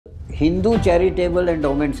Hindu Charitable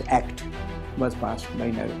Endowments Act was passed by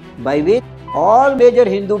Nehru, by which all major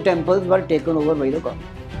Hindu temples were taken over by the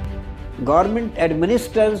government. Government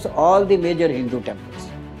administers all the major Hindu temples.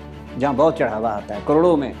 जहाँ बहुत चढ़ावा आता है,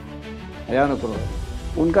 करोड़ों में, हजारों करोड़,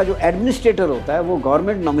 उनका जो एडमिनिस्ट्रेटर होता है वो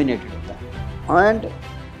गवर्नमेंट नॉमिनेटेड होता है. And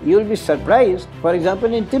you will be surprised, for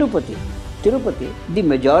example, in Tirupati, the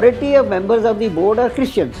majority of members of the board are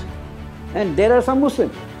Christians, and there are some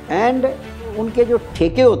Muslims. And उनके जो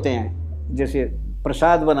ठेके होते हैं, जैसे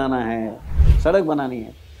प्रसाद बनाना है, सड़क बनानी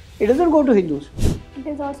है, it doesn't go to Hindus. It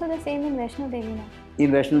is also the same in Vaishno Devi now.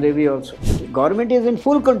 In Vaishno Devi also, government is in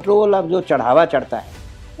full control of जो चढ़ावा चढ़ता है,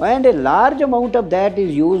 and a large amount of that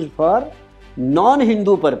is used for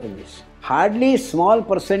non-Hindu purposes. Hardly small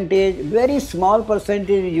percentage, very small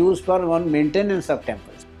percentage is used for maintenance of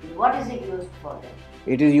temples. What is it used for then?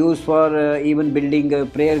 It is used for even building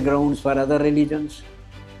prayer grounds for other religions,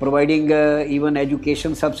 providing even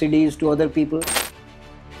education subsidies to other people.